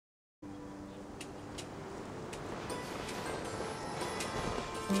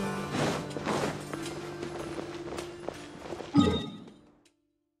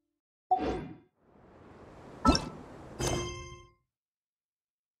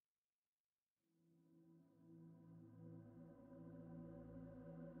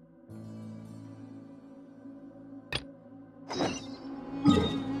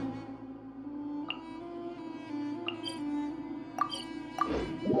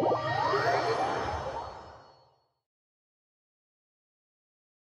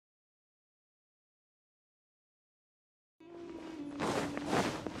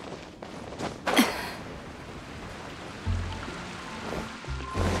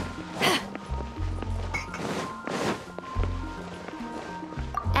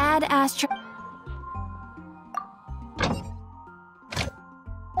Add Astro.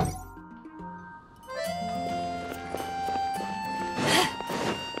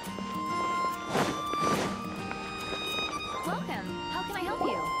 Welcome. How can I help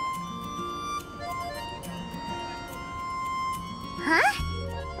you? Huh?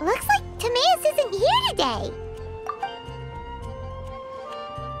 Looks like Timaeus isn't here today.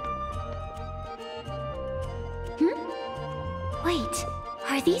 Wait,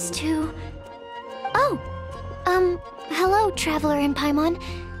 are these two... Oh! Hello, Traveler in Paimon.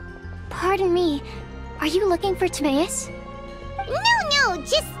 Pardon me, are you looking for Timaeus? No,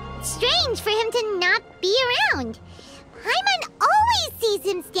 just strange for him to not be around. Paimon always sees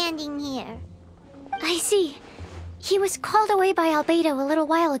him standing here. I see. He was called away by Albedo a little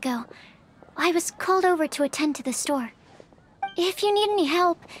while ago. I was called over to attend to the store. If you need any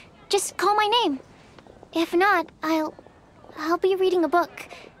help, just call my name. If not, I'll be reading a book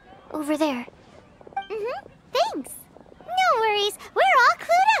over there. Thanks. No worries, we're all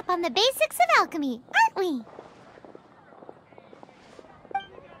clued up on the basics of alchemy, aren't we?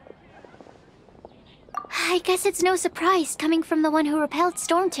 I guess it's no surprise coming from the one who repelled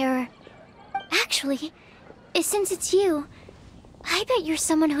Storm Terror. Actually, since it's you, I bet you're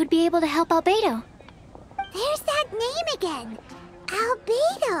someone who'd be able to help Albedo. There's that name again.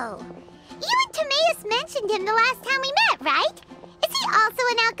 Albedo. You and Timaeus mentioned him the last time we met, right? Is he also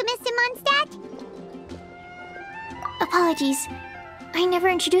an alchemist in Mondstadt? Apologies. I never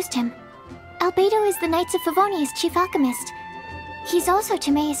introduced him. Albedo is the Knights of Favonia's chief alchemist. He's also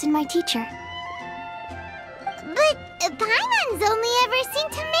Timaeus and my teacher. But Paimon's only ever seen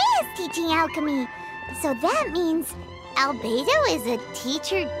Timaeus teaching alchemy. So that means Albedo is a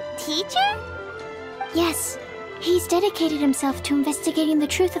teacher? Yes. He's dedicated himself to investigating the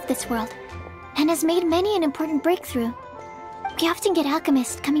truth of this world, and has made many an important breakthrough. We often get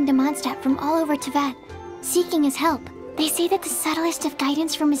alchemists coming to Mondstadt from all over Teyvat, seeking his help. They say that the subtlest of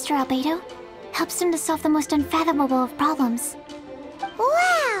guidance from Mr. Albedo helps them to solve the most unfathomable of problems.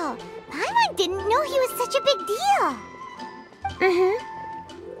 Wow! Paimon didn't know he was such a big deal.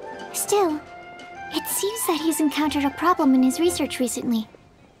 Still, it seems that he's encountered a problem in his research recently.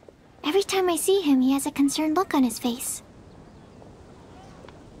 Every time I see him, he has a concerned look on his face.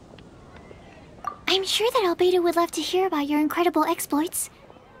 I'm sure that Albedo would love to hear about your incredible exploits.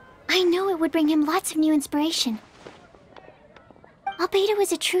 I know it would bring him lots of new inspiration. Albedo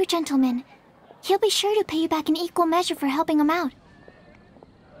is a true gentleman. He'll be sure to pay you back in equal measure for helping him out.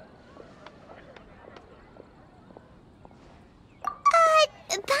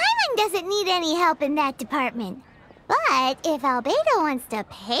 Paimon doesn't need any help in that department. But if Albedo wants to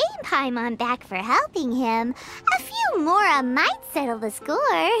pay Paimon back for helping him, a few more might settle the score.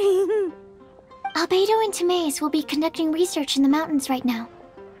 Albedo and Timaeus will be conducting research in the mountains right now.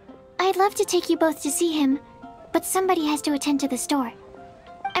 I'd love to take you both to see him, but somebody has to attend to the store.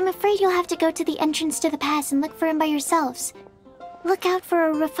 I'm afraid you'll have to go to the entrance to the pass and look for him by yourselves. Look out for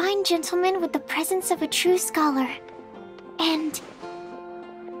a refined gentleman with the presence of a true scholar. And...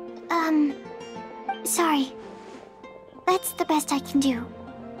 sorry. That's the best I can do.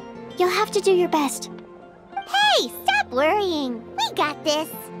 You'll have to do your best. Hey, stop worrying. We got this.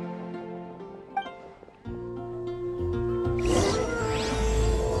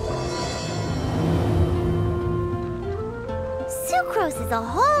 Sucrose is a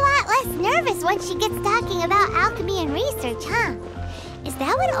whole lot less nervous once she gets talking about alchemy and research, huh? Is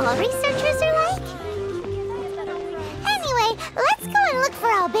that what all researchers are like? Anyway, let's go and look for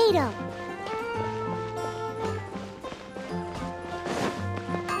Albedo.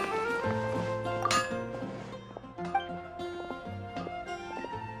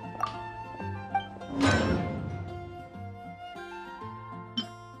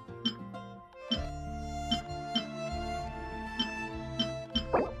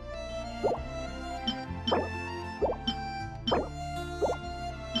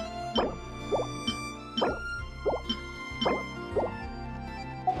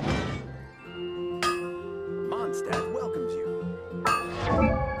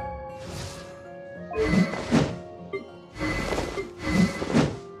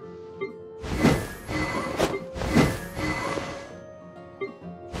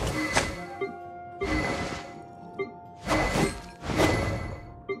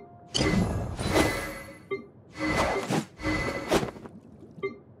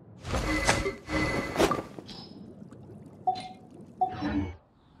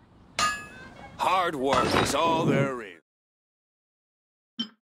 Hard work is all there is.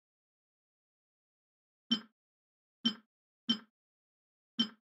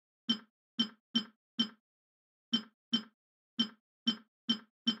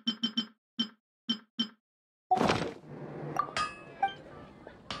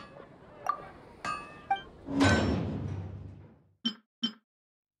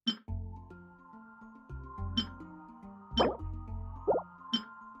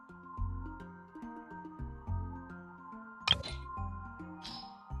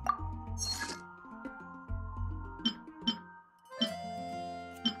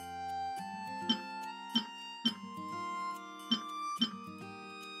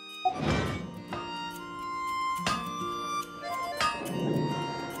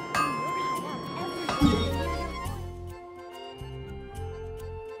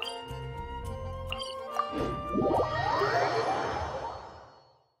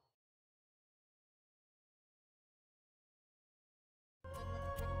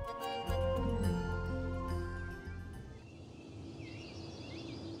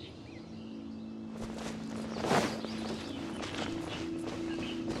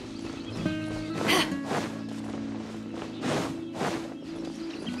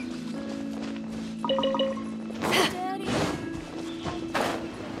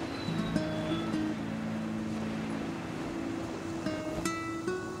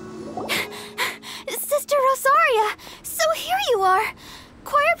 Sister Rosaria! So here you are!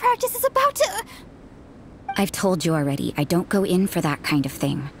 Choir practice is about to... I've told you already, I don't go in for that kind of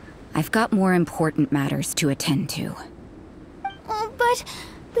thing. I've got more important matters to attend to. Oh, but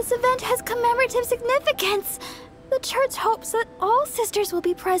this event has commemorative significance. The church hopes that all sisters will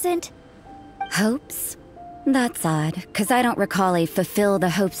be present. Hopes? That's odd, 'cause I don't recall a fulfill the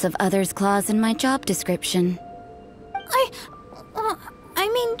hopes of others clause in my job description. I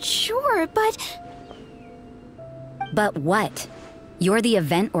mean, sure, but... But what? You're the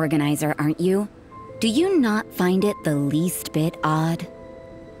event organizer, aren't you? Do you not find it the least bit odd?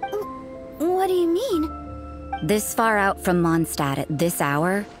 What do you mean? This far out from Mondstadt at this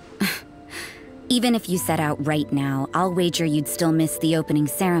hour? Even if you set out right now, I'll wager you'd still miss the opening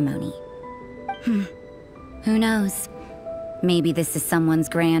ceremony. Who knows? Maybe this is someone's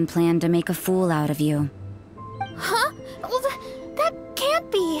grand plan to make a fool out of you. Huh? Well, that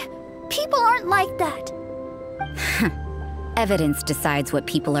can't be. People aren't like that. Evidence decides what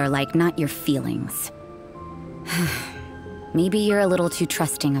people are like, not your feelings. Maybe you're a little too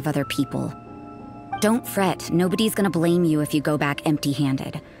trusting of other people. Don't fret, nobody's gonna blame you if you go back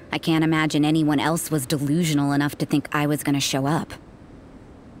empty-handed. I can't imagine anyone else was delusional enough to think I was gonna show up.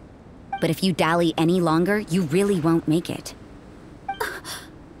 But if you dally any longer, you really won't make it.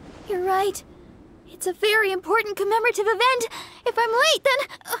 You're right. It's a very important commemorative event. If I'm late,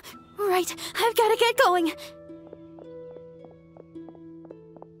 then... right, I've gotta get going.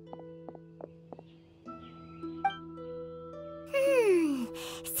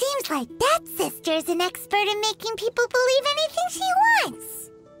 Seems like that sister's an expert in making people believe anything she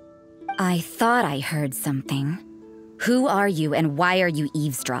wants. I thought I heard something. Who are you and why are you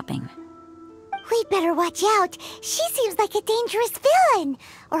eavesdropping? We'd better watch out. She seems like a dangerous villain,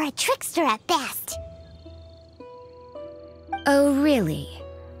 or a trickster at best. Oh, really?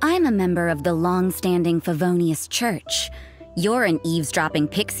 I'm a member of the long-standing Favonius Church. You're an eavesdropping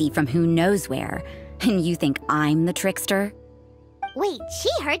pixie from who knows where, and you think I'm the trickster? Wait, she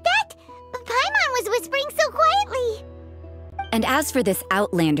heard that? But Paimon was whispering so quietly. And as for this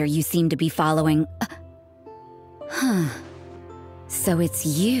outlander you seem to be following... So it's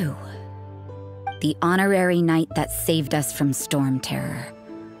you. The honorary knight that saved us from storm terror.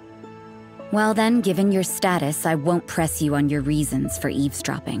 Well then, given your status, I won't press you on your reasons for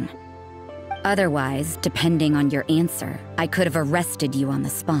eavesdropping. Otherwise, depending on your answer, I could have arrested you on the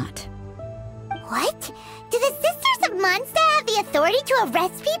spot. What? Do the Sisters of Mondstadt have the authority to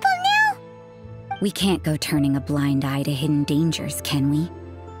arrest people now? We can't go turning a blind eye to hidden dangers, can we?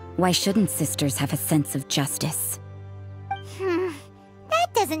 Why shouldn't sisters have a sense of justice?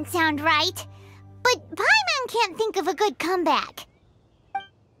 That doesn't sound right. But Paimon can't think of a good comeback.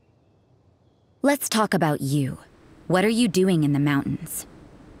 Let's talk about you. What are you doing in the mountains?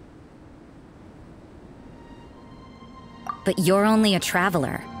 But you're only a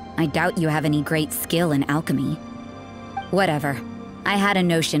traveler. I doubt you have any great skill in alchemy. Whatever. I had a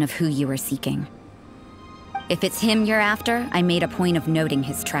notion of who you were seeking. If it's him you're after, I made a point of noting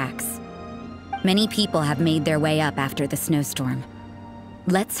his tracks. Many people have made their way up after the snowstorm.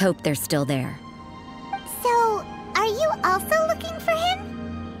 Let's hope they're still there. So, are you also looking for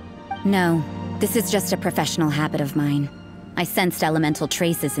him? No, this is just a professional habit of mine. I sensed elemental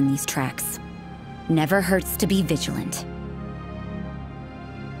traces in these tracks. Never hurts to be vigilant.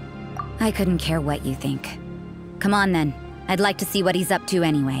 I couldn't care what you think. Come on then. I'd like to see what he's up to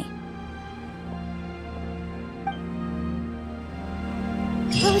anyway.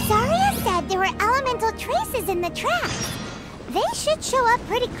 Rosaria said there were elemental traces in the tracks. They should show up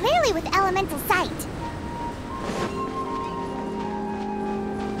pretty clearly with elemental sight.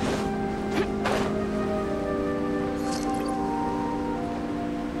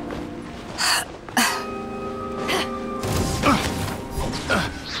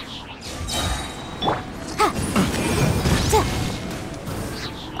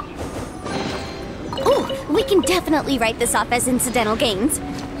 We can definitely write this off as incidental gains.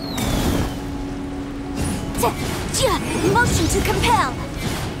 Motion to compel.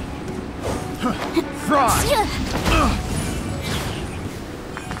 Fry!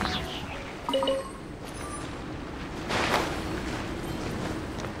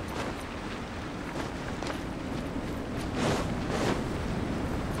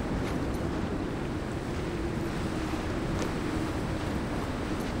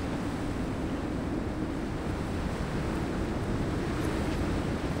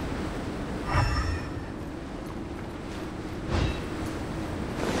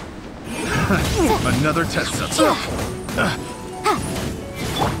 Another test subject.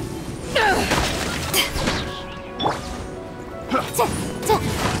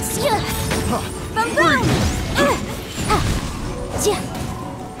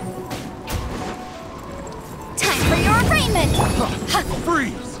 Time for your arraignment.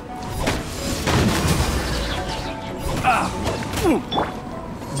 Freeze!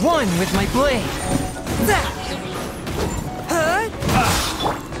 One with my blade.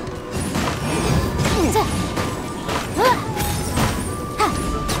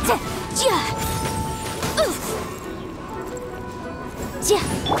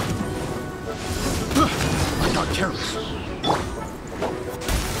 I got careless.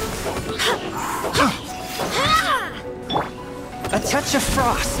 A touch of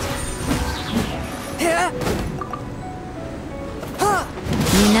frost.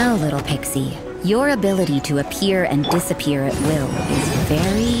 You know, little pixie, your ability to appear and disappear at will is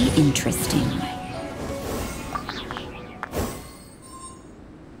very interesting.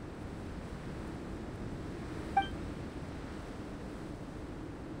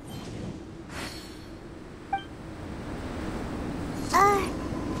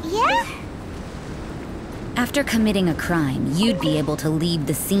 Yeah? After committing a crime, you'd be able to leave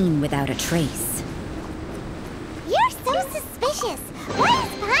the scene without a trace. You're so suspicious. Why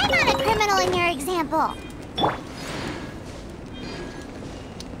is Paimon a criminal in your example?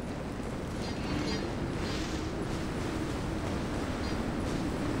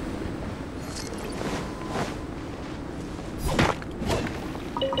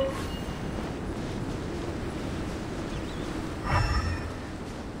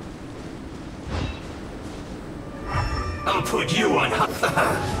 I'll put you on.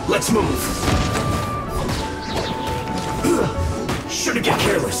 Let's move. Shouldn't get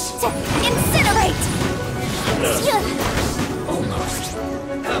careless. Incinerate! Almost.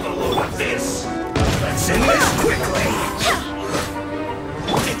 Have a load of this. Let's end this quickly.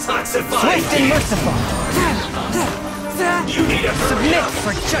 Detoxify. Swift and merciful. You need a Submit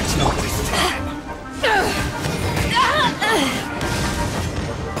for judgment.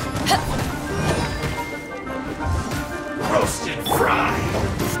 Roasted fry.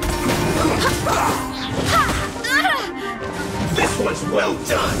 This one's well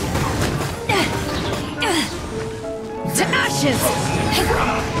done. To ashes!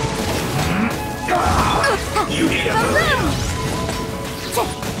 You need a balloon.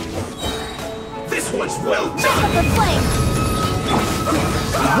 This one's well done. The flame!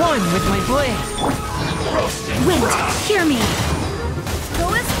 One with my blade. Roasted Wind, fry. hear me! Go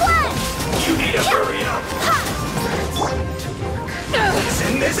as planned! You need to hurry up. Let's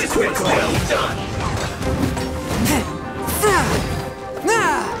end this quickly. Well done.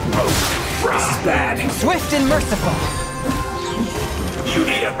 Roasted fry. Bad. Swift and merciful. You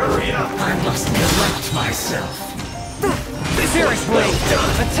need to hurry up. I must collect myself. This Fierce one's blade. well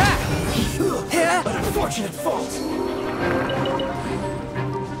done. Attack! An unfortunate fault.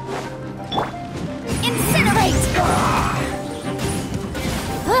 Incinerate!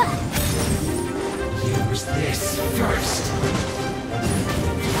 Use this first.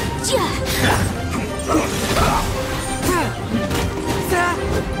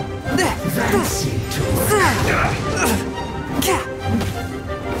 Fancy to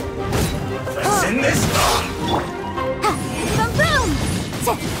Let's end this. Boom!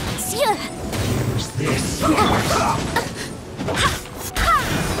 Use this first.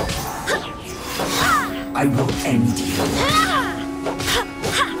 I will end you.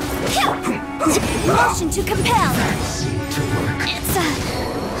 Motion to compel. That seemed to work. It's a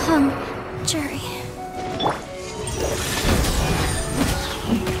jury.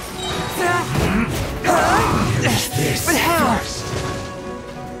 Use this But how? first.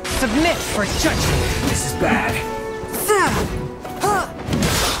 Submit for judgment. This is bad.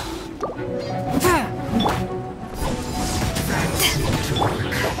 That seemed to work.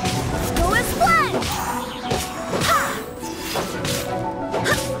 Go as planned.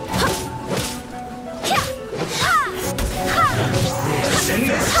 Send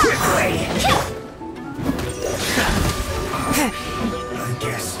this quickly! I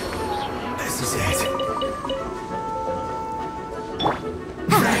guess this is it.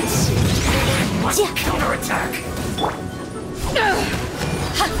 That seemed must counterattack.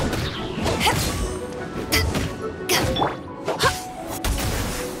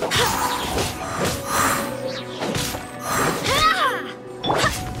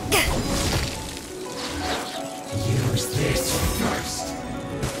 Use this first.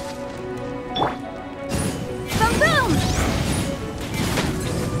 Boom boom.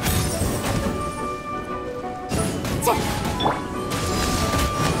 So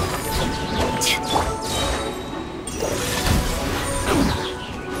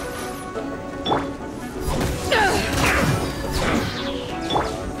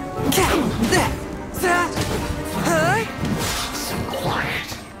quiet.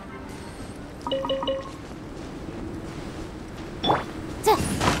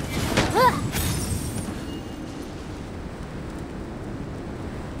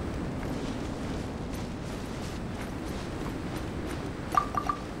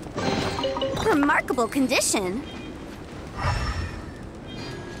 Remarkable condition.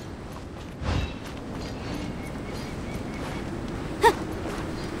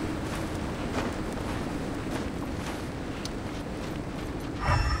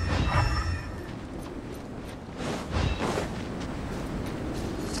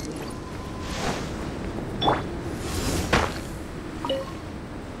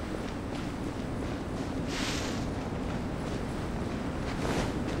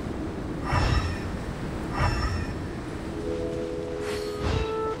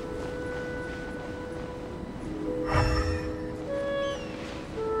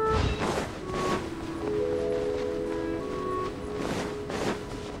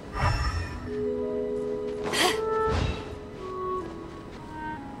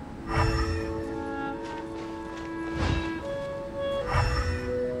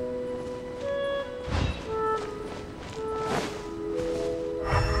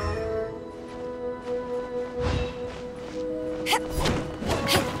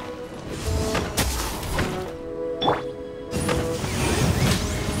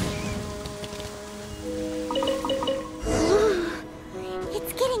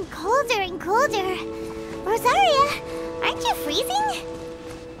 It's getting colder and colder. Rosaria, aren't you freezing?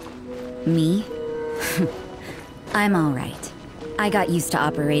 Me? I'm all right. I got used to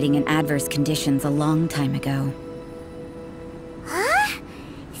operating in adverse conditions a long time ago. Huh?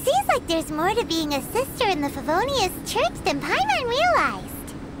 Seems like there's more to being a sister in the Favonius Church than Paimon realized.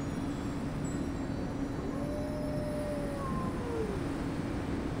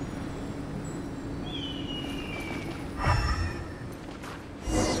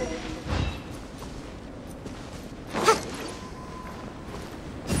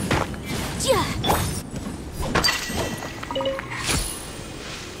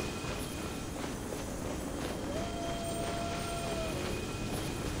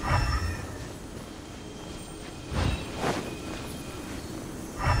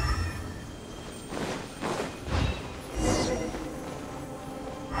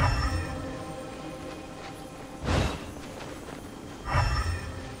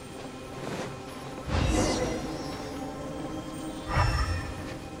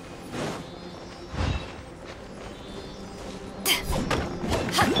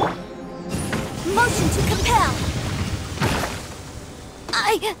 Motion to compel.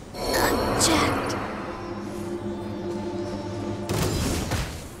 I object.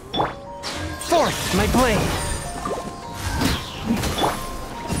 Forth my blade.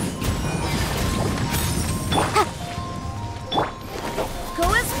 Go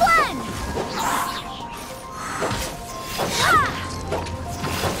as planned.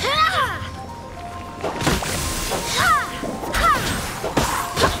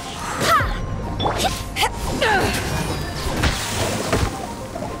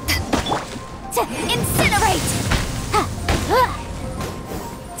 Incinerate!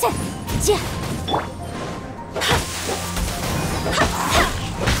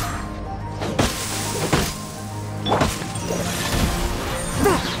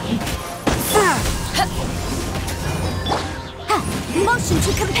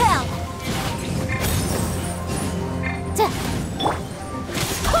 compel!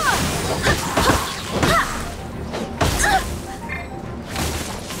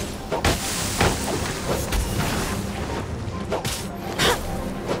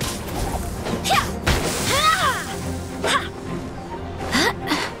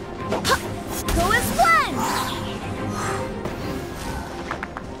 Go as one!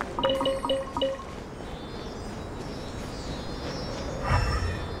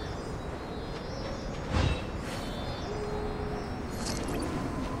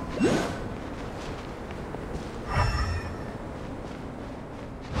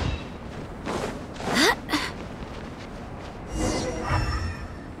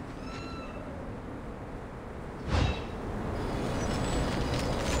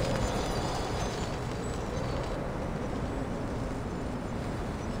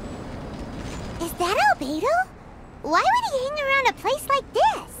 Is that Albedo? Why would he hang around a place like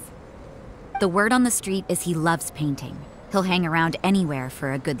this? The word on the street is he loves painting. He'll hang around anywhere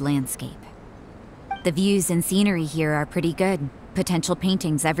for a good landscape. The views and scenery here are pretty good. Potential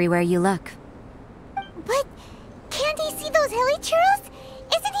paintings everywhere you look. But can't he see those hilly churros?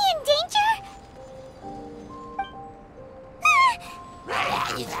 Isn't he in danger?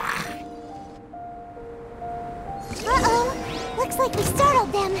 Uh-oh. Looks like we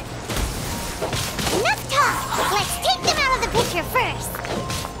startled them. Enough talk! Let's take them out of the picture first.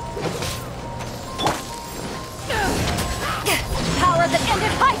 Power that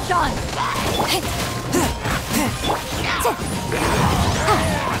ended Python!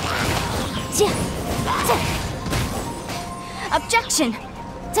 Objection!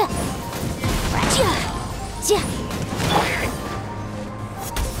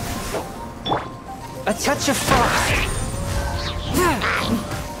 A touch of frost.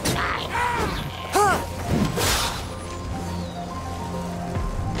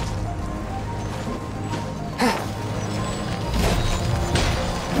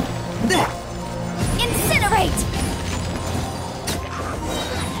 Incinerate!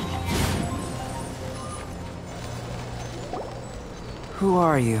 Who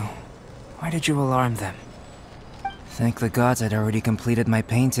are you? Why did you alarm them? Thank the gods I'd already completed my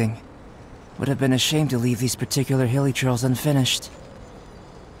painting. Would have been a shame to leave these particular hilly trails unfinished.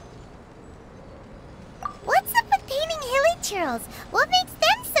 What's up with painting hilly churros? What makes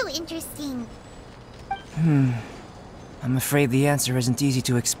them so interesting? I'm afraid the answer isn't easy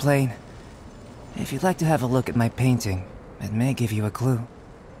to explain. If you'd like to have a look at my painting, it may give you a clue.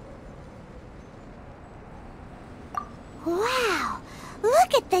 Wow!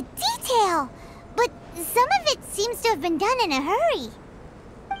 Look at the detail! But some of it seems to have been done in a hurry.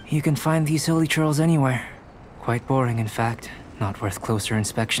 You can find these hilly trails anywhere. Quite boring, in fact. Not worth closer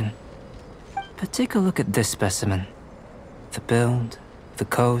inspection. But take a look at this specimen. The build, the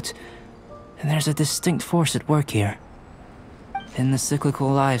coat, and there's a distinct force at work here. In the cyclical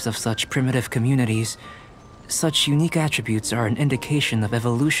lives of such primitive communities, such unique attributes are an indication of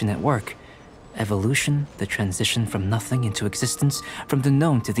evolution at work. Evolution, the transition from nothing into existence, from the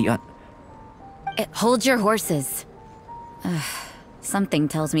known to the Hold your horses. Something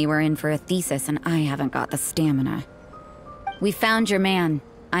tells me we're in for a thesis and I haven't got the stamina. We found your man.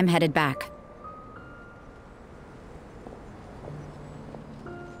 I'm headed back.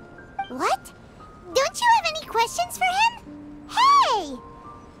 What? Don't you have any questions for him? Hey!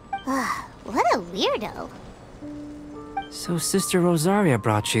 What a weirdo. So Sister Rosaria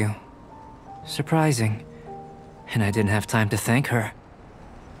brought you. Surprising. And I didn't have time to thank her.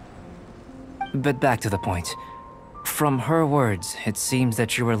 But back to the point. From her words, it seems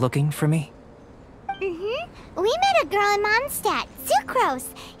that you were looking for me? Mm-hmm. We met a girl in Mondstadt,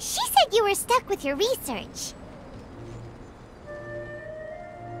 Sucrose. She said you were stuck with your research.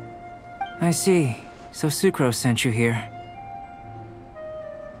 I see. So Sucrose sent you here.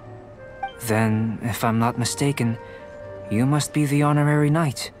 Then, if I'm not mistaken, you must be the honorary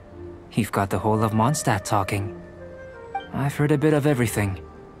knight. You've got the whole of Mondstadt talking. I've heard a bit of everything.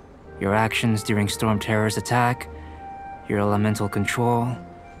 Your actions during Storm Terror's attack, your elemental control,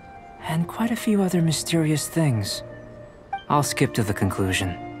 and quite a few other mysterious things. I'll skip to the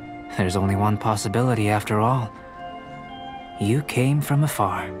conclusion. There's only one possibility after all. You came from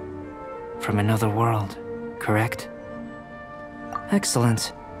afar. From another world, correct?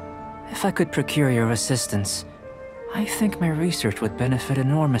 Excellent. If I could procure your assistance, I think my research would benefit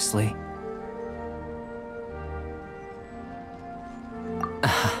enormously.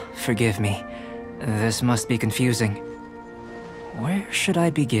 Forgive me. This must be confusing. Where should I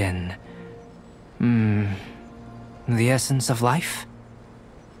begin? The essence of life?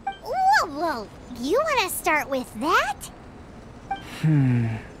 Whoa, whoa! You want to start with that?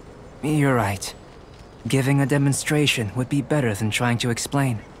 You're right. Giving a demonstration would be better than trying to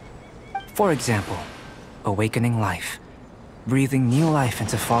explain. For example, awakening life. Breathing new life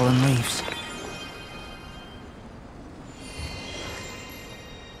into fallen leaves.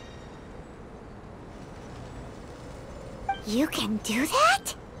 You can do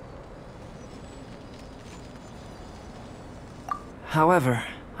that? However,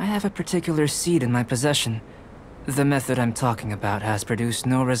 I have a particular seed in my possession. The method I'm talking about has produced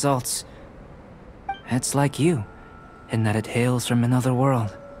no results. It's like you, in that it hails from another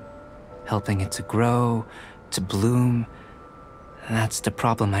world. Helping it to grow, to bloom. That's the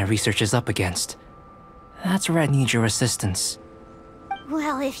problem my research is up against. That's where I need your assistance.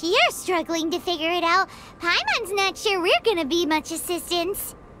 Well, if you're struggling to figure it out, Paimon's not sure we're gonna be much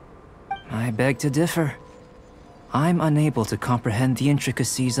assistance. I beg to differ. I'm unable to comprehend the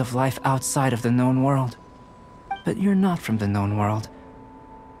intricacies of life outside of the known world. But you're not from the known world.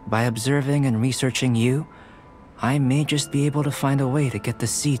 By observing and researching you, I may just be able to find a way to get the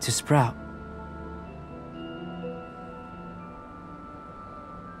seed to sprout.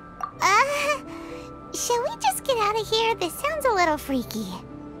 Shall we just get out of here? This sounds a little freaky.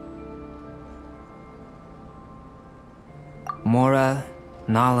 Mora,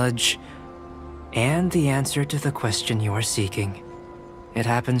 knowledge, and the answer to the question you are seeking. It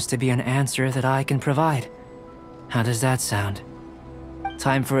happens to be an answer that I can provide. How does that sound?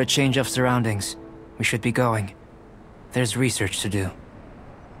 Time for a change of surroundings. We should be going. There's research to do.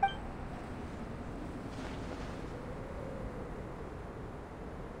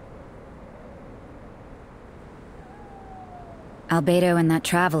 Albedo and that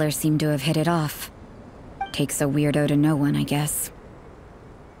traveler seem to have hit it off. Takes a weirdo to know one, I guess.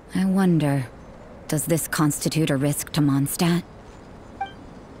 I wonder, does this constitute a risk to Mondstadt?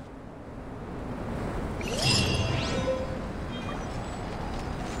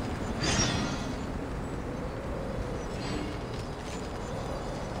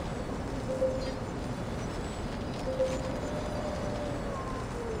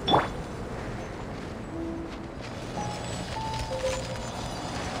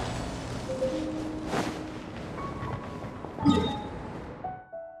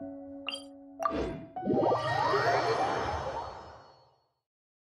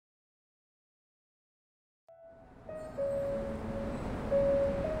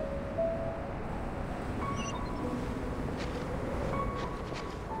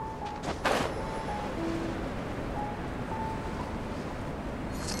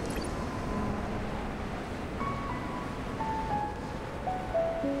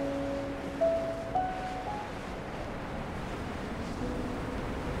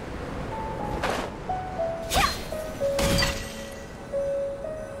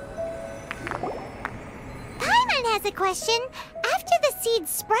 A question. After the seed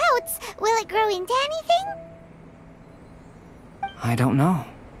sprouts, will it grow into anything? I don't know,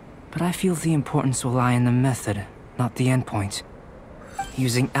 but I feel the importance will lie in the method, not the endpoint.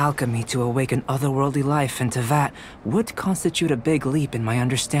 Using alchemy to awaken otherworldly life into that would constitute a big leap in my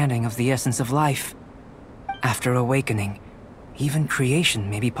understanding of the essence of life. After awakening, even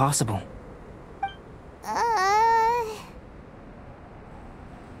creation may be possible.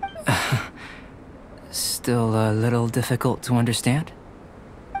 Still a little difficult to understand?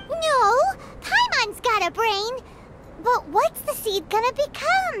 No! Paimon's got a brain! But what's the seed gonna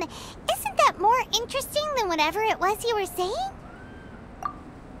become? Isn't that more interesting than whatever it was you were saying?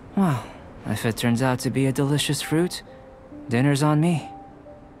 Well, if it turns out to be a delicious fruit, dinner's on me.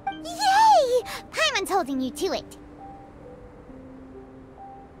 Yay! Paimon's holding you to it.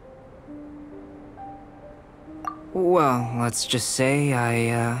 Well, let's just say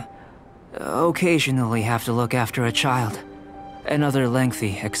I, occasionally have to look after a child. Another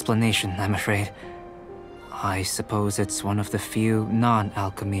lengthy explanation, I'm afraid. I suppose it's one of the few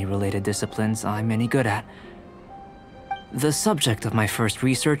non-alchemy related disciplines I'm any good at. The subject of my first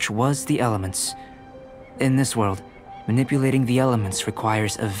research was the elements. In this world, manipulating the elements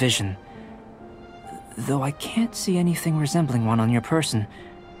requires a vision. Though I can't see anything resembling one on your person.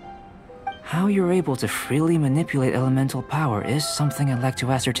 How you're able to freely manipulate elemental power is something I'd like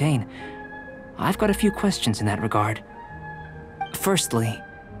to ascertain. I've got a few questions in that regard. Firstly,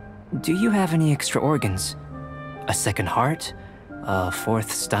 do you have any extra organs? A second heart? A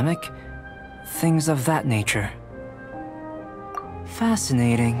fourth stomach? Things of that nature.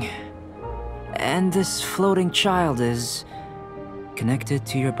 Fascinating. And this floating child is connected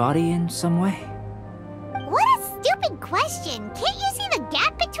to your body in some way? What a stupid question! Can't you see the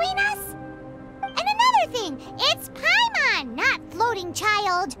gap between us? And another thing, it's Paimon, not floating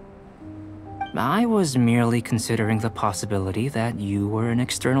child. I was merely considering the possibility that you were an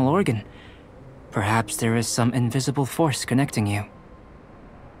external organ. Perhaps there is some invisible force connecting you.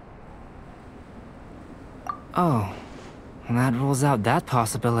 Oh, that rules out that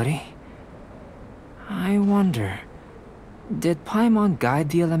possibility. I wonder, did Paimon guide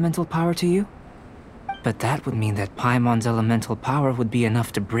the elemental power to you? But that would mean that Paimon's elemental power would be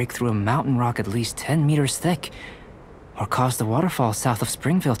enough to break through a mountain rock at least 10 meters thick, or cause the waterfall south of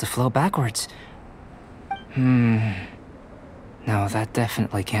Springville to flow backwards. No, that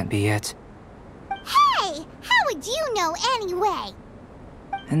definitely can't be it. Hey! How would you know anyway?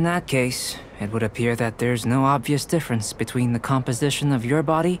 In that case, it would appear that there's no obvious difference between the composition of your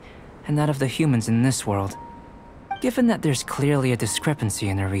body and that of the humans in this world. Given that there's clearly a discrepancy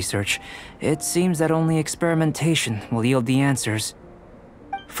in their research, it seems that only experimentation will yield the answers.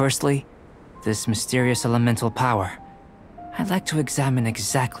 Firstly, this mysterious elemental power. I'd like to examine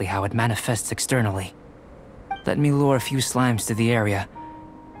exactly how it manifests externally. Let me lure a few slimes to the area.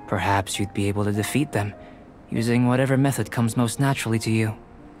 Perhaps you'd be able to defeat them, using whatever method comes most naturally to you.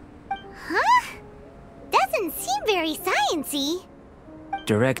 Huh? Doesn't seem very sciencey.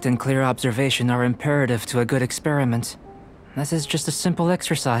 Direct and clear observation are imperative to a good experiment. This is just a simple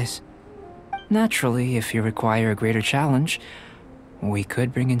exercise. Naturally, if you require a greater challenge, we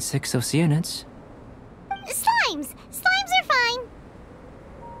could bring in 6 Oceanids. Slimes! Slimes are fine!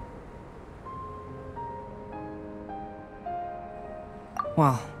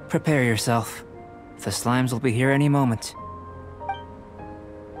 Well, prepare yourself. The slimes will be here any moment.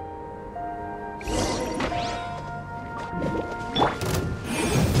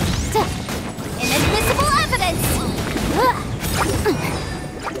 Inadmissible evidence!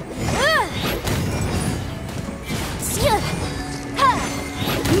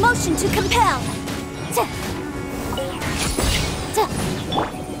 Motion to compel!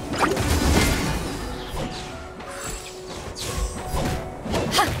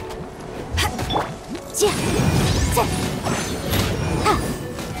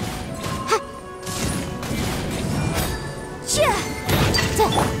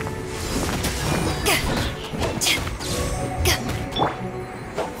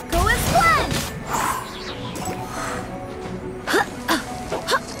 Go as planned!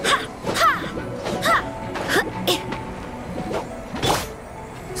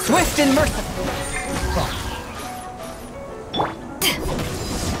 Swift and merciful.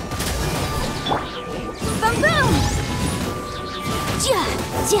 Boom boom!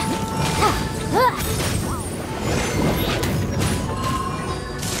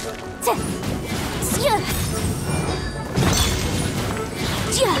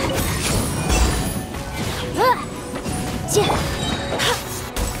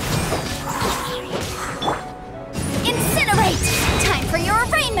 Incinerate! Time for your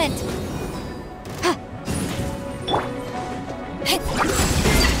arraignment!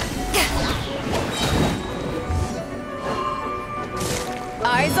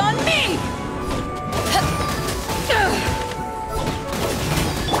 Eyes on me!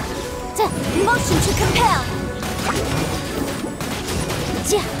 Motion to compel!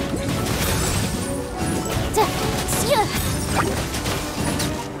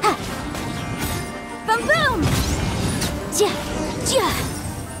 Boom boom!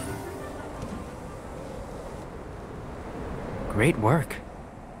 Great work.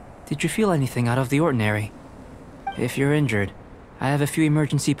 Did you feel anything out of the ordinary? If you're injured, I have a few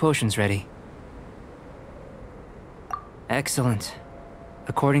emergency potions ready. Excellent.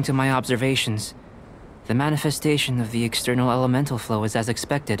 According to my observations, the manifestation of the external elemental flow is as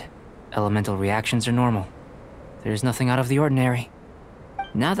expected. Elemental reactions are normal. There's nothing out of the ordinary.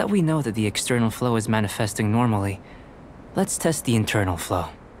 Now that we know that the external flow is manifesting normally, let's test the internal flow.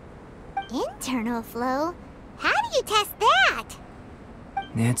 Internal flow? How do you test that?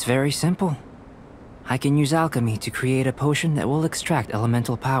 It's very simple. I can use alchemy to create a potion that will extract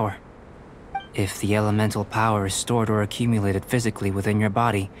elemental power. If the elemental power is stored or accumulated physically within your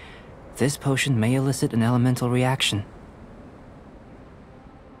body, this potion may elicit an elemental reaction.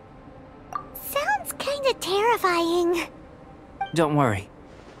 Sounds kinda terrifying. Don't worry.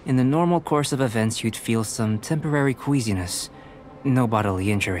 In the normal course of events, you'd feel some temporary queasiness. No bodily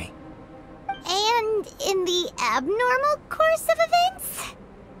injury. And in the abnormal course of events?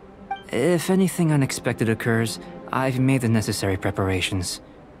 If anything unexpected occurs, I've made the necessary preparations.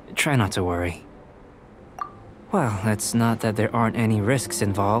 Try not to worry. Well, it's not that there aren't any risks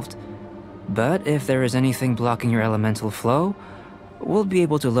involved, but if there is anything blocking your elemental flow, we'll be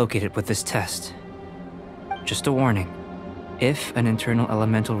able to locate it with this test. Just a warning. If an internal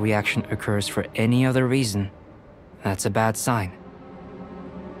elemental reaction occurs for any other reason, that's a bad sign.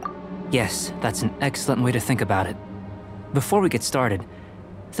 Yes, that's an excellent way to think about it. Before we get started,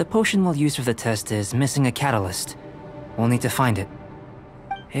 the potion we'll use for the test is missing a catalyst. We'll need to find it.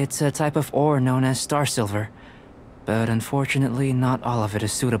 It's a type of ore known as star silver, but unfortunately not all of it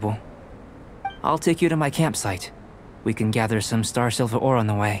is suitable. I'll take you to my campsite. We can gather some star silver ore on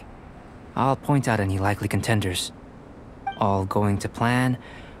the way. I'll point out any likely contenders. All going to plan,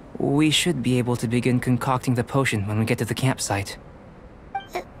 we should be able to begin concocting the potion when we get to the campsite.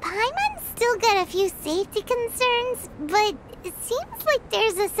 Paimon's still got a few safety concerns, but it seems like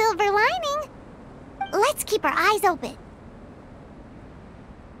there's a silver lining. Let's keep our eyes open.